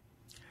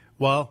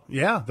 Well,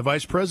 yeah, the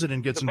vice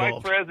president gets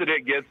involved. The vice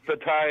president gets the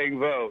tying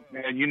vote,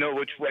 and you know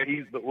which way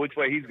he's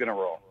going to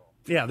roll.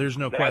 Yeah, there's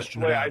no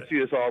question about it. That's the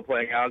way I see this all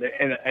playing out.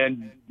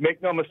 And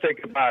make no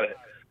mistake about it,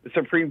 the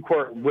Supreme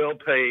Court will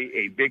play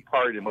a big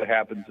part in what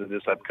happens in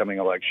this upcoming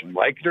election.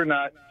 Like it or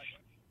not,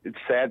 it's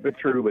sad but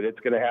true, but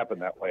it's going to happen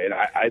that way. And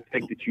I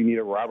think that you need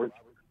a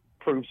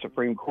Roberts-proof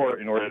Supreme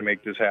Court in order to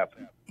make this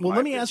happen. Well,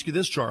 let me ask you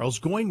this, Charles.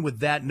 Going with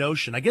that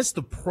notion, I guess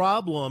the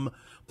problem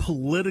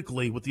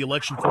politically with the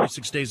election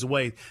 46 days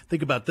away,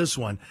 think about this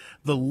one.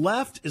 The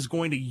left is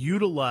going to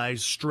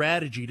utilize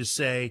strategy to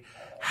say,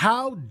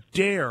 how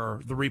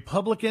dare the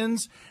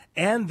Republicans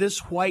and this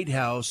White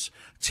House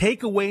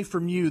take away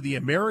from you, the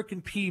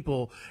American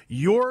people,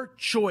 your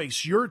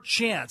choice, your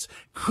chance?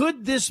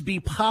 Could this be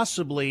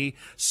possibly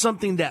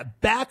something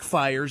that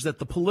backfires that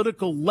the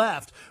political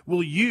left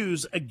will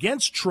use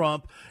against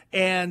Trump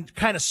and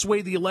kind of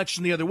sway the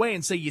election the other way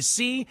and say, you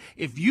see,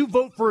 if you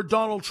vote for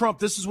Donald Trump,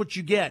 this is what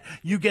you get.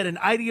 You get an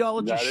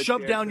ideology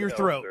shoved down your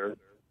throat. Sir.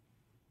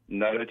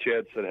 Not a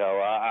chance in hell.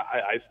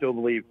 I still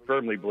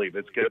firmly believe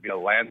it's going to be a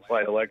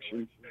landslide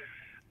election.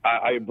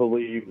 I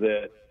believe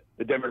that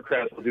the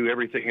Democrats will do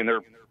everything in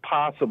their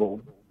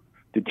possible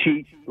to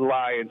cheat,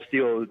 lie, and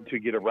steal to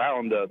get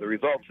around the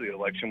results of the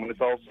election. When it's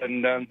all said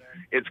and done,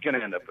 it's going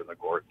to end up in the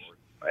courts.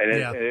 And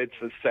it's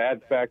a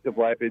sad fact of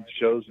life. It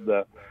shows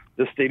the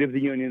state of the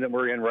union that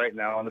we're in right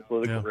now and the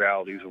political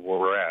realities of where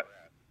we're at.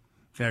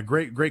 Yeah,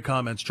 great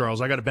comments,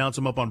 Charles. I got to bounce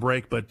them up on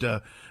break, but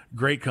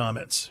great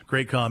comments.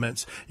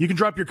 You can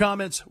drop your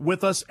comments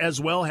with us as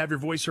well. Have your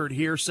voice heard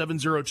here.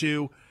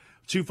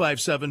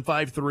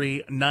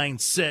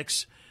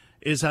 702-257-5396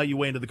 is how you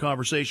weigh into the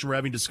conversation. We're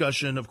having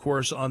discussion, of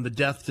course, on the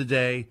death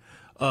today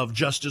of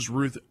Justice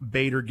Ruth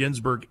Bader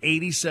Ginsburg,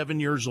 87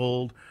 years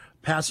old,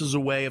 passes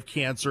away of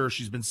cancer.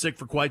 She's been sick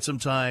for quite some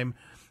time.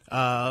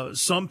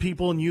 Some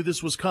people knew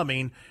this was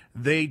coming.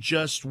 They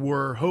just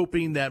were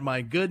hoping that,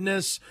 my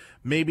goodness,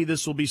 maybe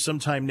this will be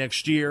sometime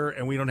next year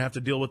and we don't have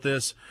to deal with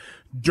this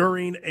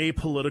during a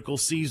political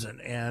season.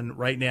 And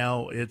right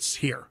now it's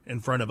here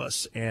in front of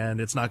us and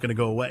it's not going to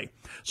go away.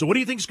 So what do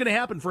you think is going to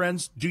happen,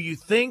 friends? Do you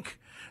think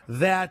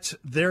that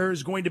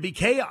there's going to be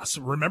chaos?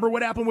 Remember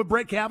what happened with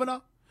Brett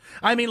Kavanaugh?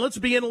 I mean, let's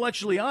be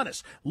intellectually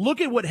honest. Look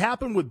at what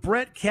happened with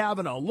Brett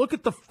Kavanaugh. Look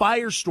at the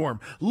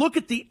firestorm. Look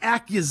at the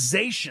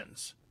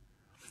accusations.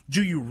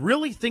 Do you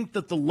really think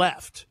that the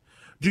left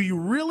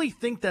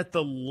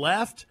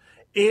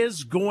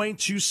is going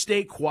to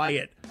stay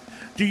quiet?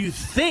 Do you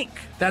think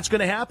that's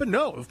going to happen?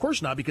 No, of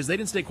course not, because they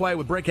didn't stay quiet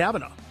with Brett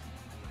Kavanaugh.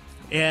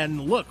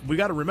 And look, we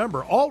got to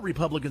remember, all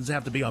Republicans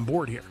have to be on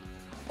board here.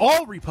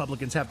 All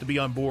Republicans have to be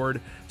on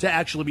board to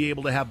actually be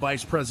able to have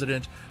Vice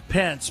President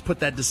Pence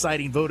put that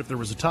deciding vote if there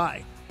was a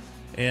tie.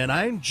 And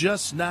I'm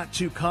just not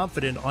too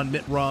confident on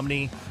Mitt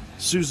Romney,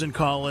 Susan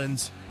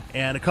Collins,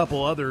 and a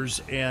couple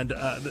others. And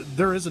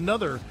there is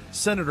another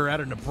senator out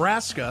of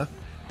Nebraska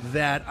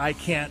that I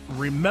can't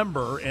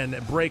remember. And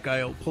at break,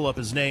 I'll pull up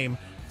his name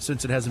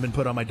since it hasn't been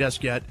put on my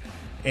desk yet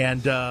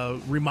and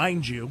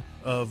remind you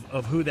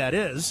of who that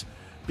is.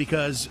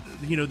 Because,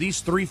 you know, these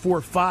 3, 4,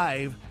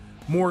 5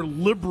 more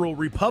liberal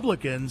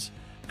Republicans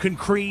can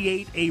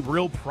create a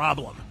real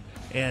problem.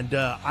 And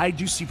I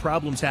do see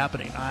problems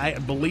happening.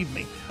 Believe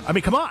me. I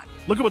mean, come on.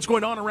 Look at what's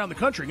going on around the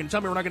country. You're going to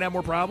tell me we're not going to have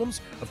more problems?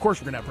 Of course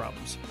we're going to have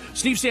problems.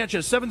 Steve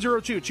Sanchez,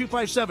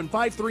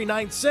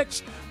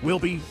 702-257-5396. We'll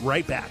be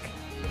right back.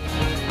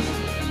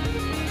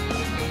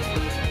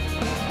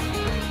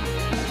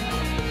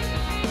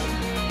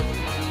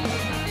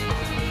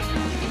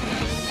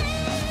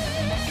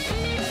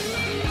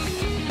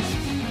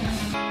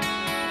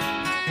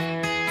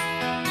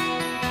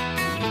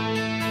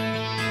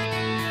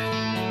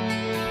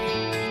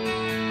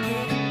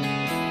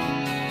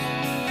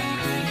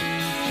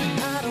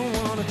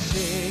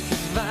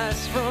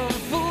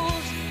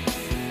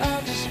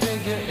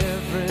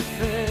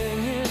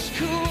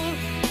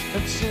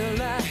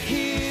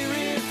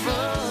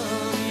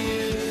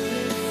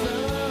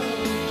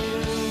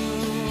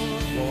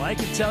 I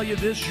can tell you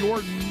this,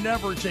 you're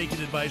never taking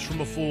advice from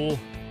a fool.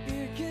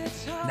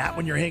 Not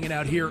when you're hanging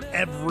out here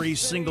every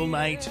single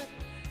night.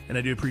 And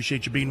I do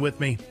appreciate you being with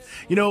me.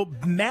 You know,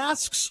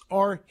 masks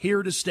are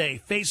here to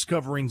stay. Face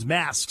coverings,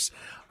 masks.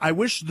 I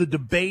wish the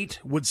debate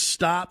would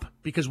stop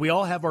because we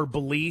all have our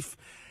belief.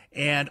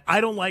 And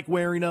I don't like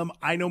wearing them.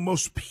 I know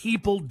most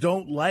people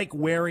don't like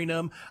wearing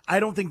them. I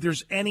don't think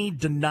there's any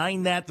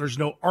denying that. There's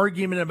no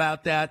argument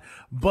about that.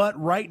 But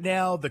right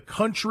now, the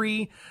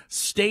country,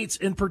 states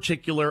in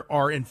particular,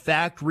 are in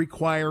fact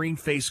requiring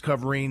face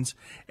coverings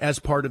as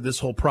part of this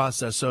whole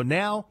process. So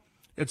now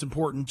it's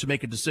important to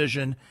make a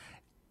decision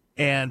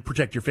and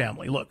protect your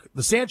family. Look,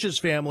 the Sanchez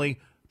family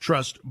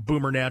trust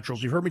Boomer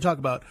Naturals. You've heard me talk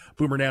about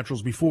Boomer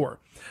Naturals before.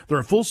 They're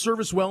a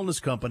full-service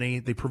wellness company.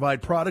 They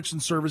provide products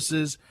and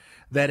services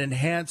that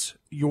enhance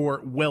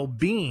your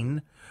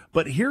well-being.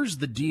 But here's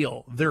the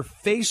deal. Their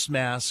face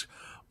masks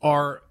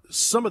are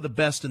some of the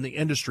best in the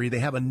industry. They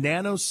have a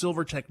nano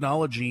silver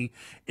technology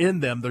in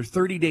them. They're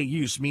 30-day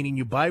use, meaning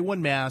you buy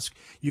one mask,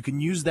 you can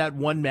use that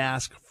one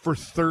mask for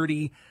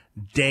 30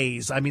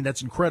 days. I mean,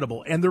 that's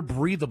incredible. And they're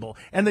breathable.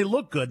 And they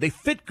look good. They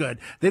fit good.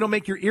 They don't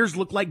make your ears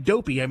look like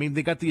Dopey. I mean,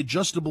 they got the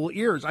adjustable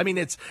ears. I mean,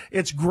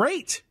 it's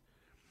great.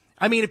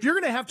 I mean, if you're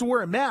going to have to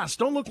wear a mask,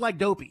 don't look like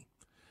Dopey.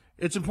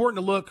 It's important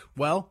to look,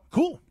 well,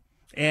 cool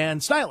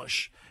and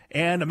stylish.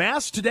 And a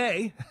mask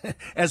today,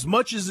 as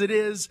much as it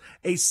is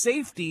a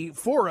safety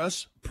for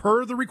us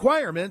per the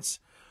requirements,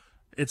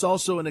 it's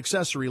also an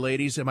accessory,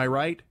 ladies. Am I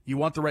right? You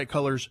want the right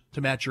colors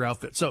to match your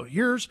outfit. So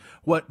here's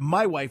what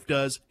my wife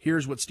does.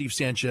 Here's what Steve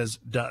Sanchez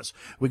does.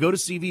 We go to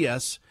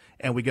CVS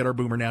and we get our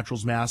Boomer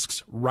Naturals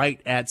masks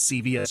right at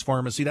CVS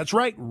Pharmacy. That's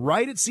right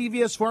at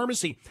CVS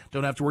Pharmacy.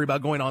 Don't have to worry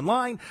about going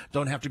online.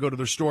 Don't have to go to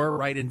their store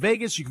right in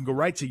Vegas. You can go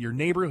right to your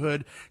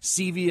neighborhood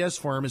CVS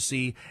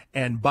Pharmacy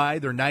and buy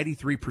their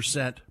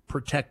 93%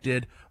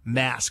 protected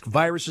mask.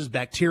 Viruses,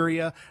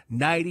 bacteria,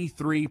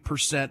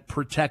 93%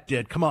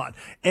 protected. Come on.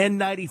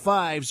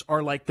 N95s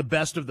are like the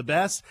best of the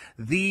best.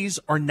 These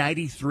are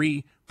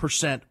 93%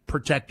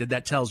 protected.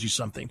 That tells you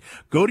something.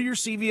 Go to your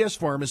CVS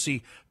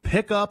Pharmacy,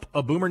 pick up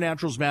a Boomer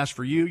Naturals mask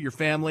for you, your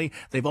family.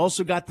 They've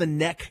also got the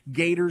neck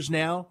gaiters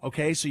now,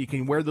 okay? So you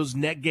can wear those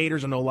neck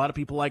gaiters. I know a lot of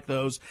people like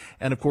those.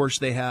 And, of course,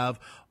 they have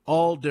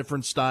all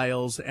different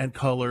styles and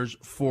colors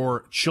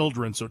for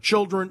children. So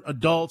children,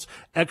 adults,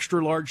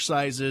 extra large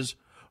sizes,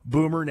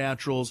 Boomer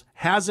Naturals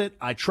has it.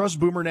 I trust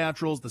Boomer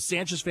Naturals. The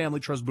Sanchez family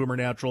trusts Boomer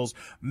Naturals.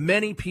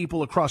 Many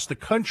people across the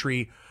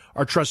country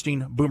are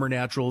trusting Boomer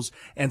Naturals,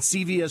 and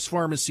CVS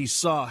Pharmacy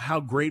saw how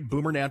great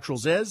Boomer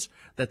Naturals is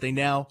that they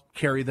now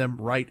carry them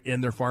right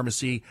in their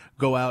pharmacy.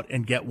 Go out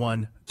and get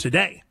one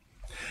today.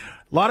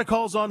 A lot of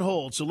calls on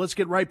hold, so let's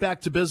get right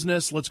back to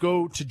business. Let's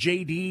go to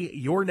JD.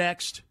 You're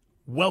next.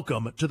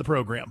 Welcome to the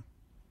program.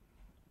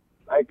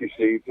 Thank you,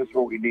 Steve. This is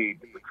what we need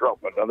for Trump.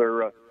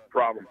 Another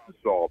problems to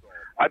solve.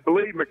 I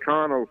believe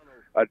McConnell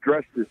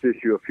addressed this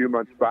issue a few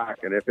months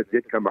back, and if it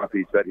did come up,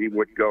 he said he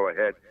would go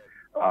ahead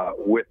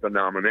with the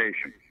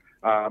nomination.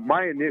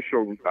 My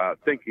initial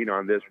thinking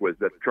on this was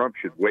that Trump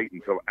should wait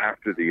until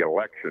after the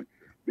election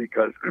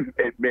because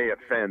it may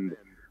offend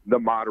the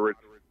moderates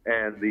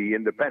and the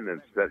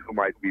independents who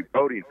might be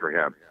voting for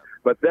him.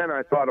 But then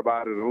I thought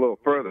about it a little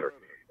further,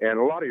 and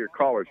a lot of your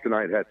callers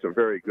tonight had some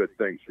very good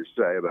things to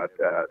say about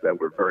that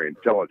were very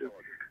intelligent.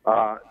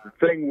 The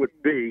thing would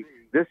be,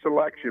 this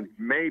election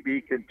may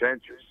be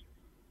contentious,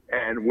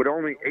 and with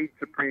only 8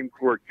 Supreme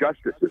Court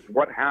justices,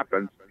 what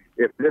happens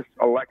if this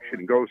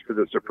election goes to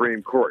the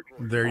Supreme Court?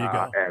 There you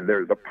go. And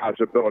there's a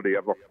possibility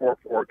of a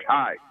 4-4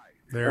 tie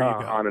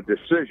on a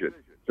decision.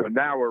 So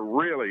now we're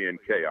really in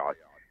chaos.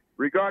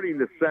 Regarding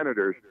the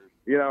senators,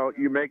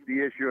 you make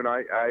the issue, and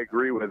I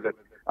agree with it.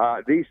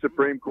 These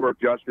Supreme Court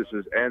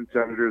justices and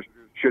senators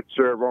should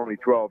serve only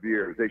 12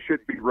 years. They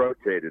should be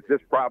rotated.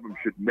 This problem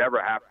should never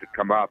have to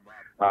come up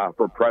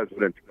from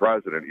president to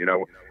president.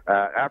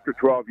 After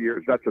 12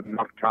 years, that's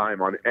enough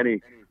time on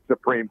any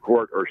Supreme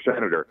Court or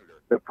senator.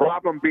 The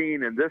problem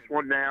being in this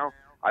one now,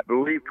 I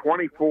believe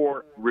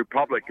 24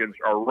 Republicans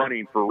are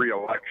running for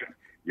re-election.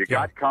 You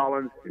got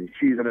Collins, and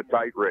she's in a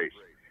tight race.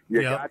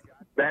 You got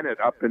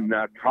Bennett up in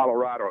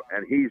Colorado,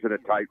 and he's in a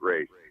tight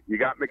race. You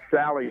got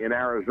McSally in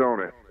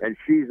Arizona, and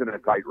she's in a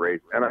tight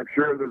race. And I'm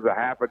sure there's a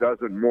half a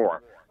dozen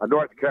more.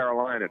 North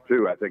Carolina,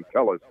 too, I think,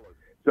 tell us.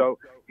 So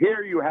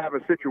here you have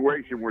a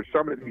situation where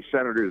some of these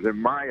senators, in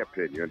my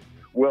opinion,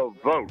 will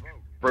vote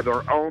for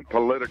their own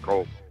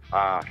political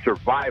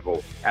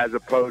survival as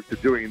opposed to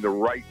doing the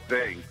right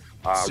thing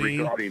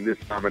regarding this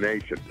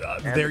nomination.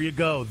 There you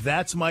go.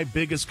 That's my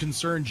biggest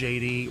concern,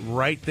 JD.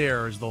 Right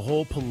there is the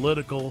whole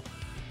political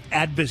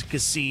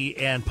advocacy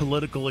and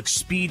political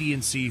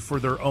expediency for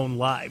their own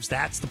lives.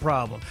 That's the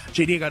problem.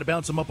 JD, I got to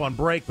bounce him up on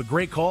break, but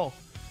great call.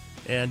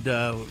 And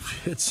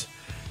it's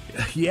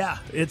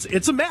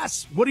a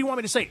mess. What do you want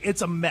me to say?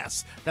 It's a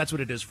mess. That's what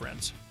it is,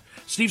 friends.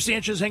 Steve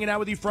Sanchez hanging out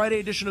with you. Friday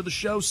edition of the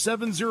show,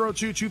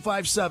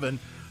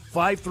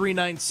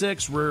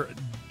 702-257-5396. We're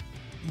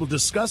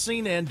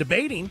discussing and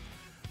debating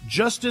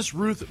Justice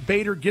Ruth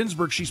Bader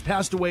Ginsburg. She's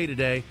passed away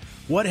today.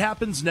 What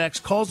happens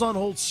next? Calls on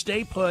hold.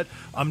 Stay put.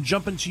 I'm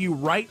jumping to you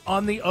right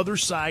on the other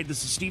side.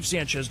 This is Steve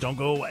Sanchez. Don't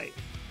go away.